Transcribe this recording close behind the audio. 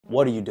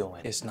What are you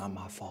doing? It's not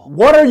my fault.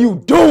 What are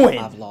you doing?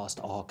 I've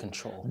lost all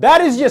control. That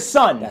is your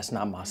son. That's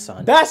not my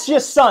son. That's your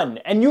son.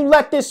 And you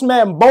let this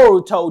man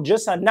Boruto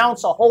just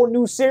announce a whole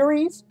new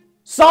series?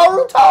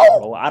 Saruto?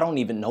 Bro, I don't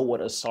even know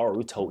what a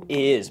Saruto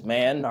is,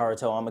 man.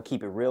 Naruto, I'm gonna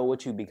keep it real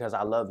with you because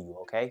I love you,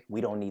 okay?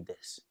 We don't need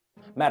this.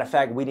 Matter of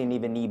fact, we didn't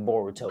even need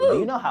Boruto. Do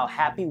you know how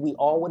happy we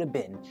all would have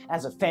been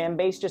as a fan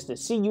base just to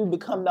see you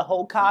become the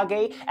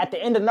Hokage at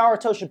the end of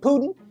Naruto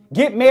Shippuden,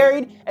 get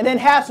married, and then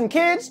have some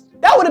kids?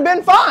 That would have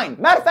been fine.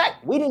 Matter of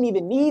fact, we didn't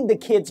even need the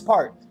kids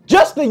part.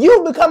 Just the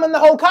you becoming the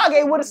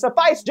Hokage would have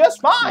sufficed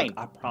just fine. Look,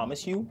 I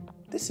promise you,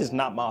 this is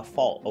not my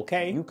fault,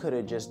 okay? You could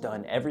have just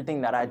done everything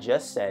that I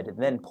just said and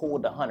then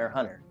pulled the Hunter x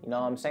Hunter. You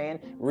know what I'm saying?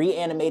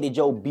 Reanimated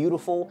your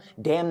beautiful,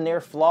 damn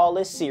near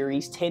flawless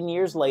series 10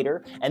 years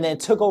later and then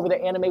took over the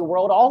anime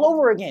world all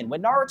over again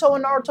with Naruto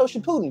and Naruto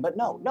Shippuden. But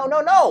no.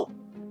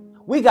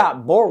 We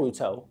got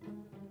Boruto.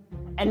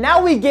 And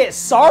now we get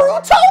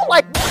Saruto?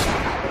 Like,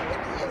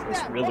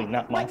 it's really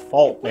not my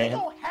fault,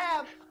 man.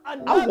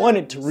 I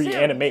wanted to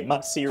reanimate my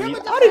series.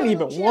 I didn't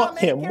even want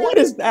him. What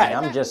is that? Hey,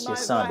 I'm just your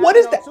son. What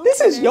is that? This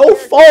is your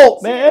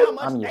fault, man.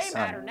 I'm your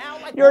son.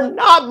 You're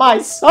not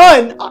my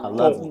son. I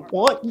love you.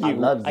 Want you. I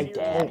love you,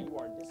 Dad.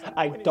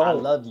 I don't. I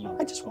love you.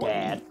 I just want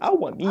Dad. me. I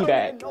want me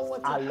back.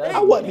 I love you. I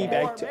want me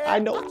Dad. back too. I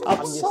know. I'm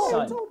your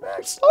son.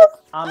 I'm sorry.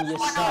 I'm your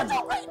son.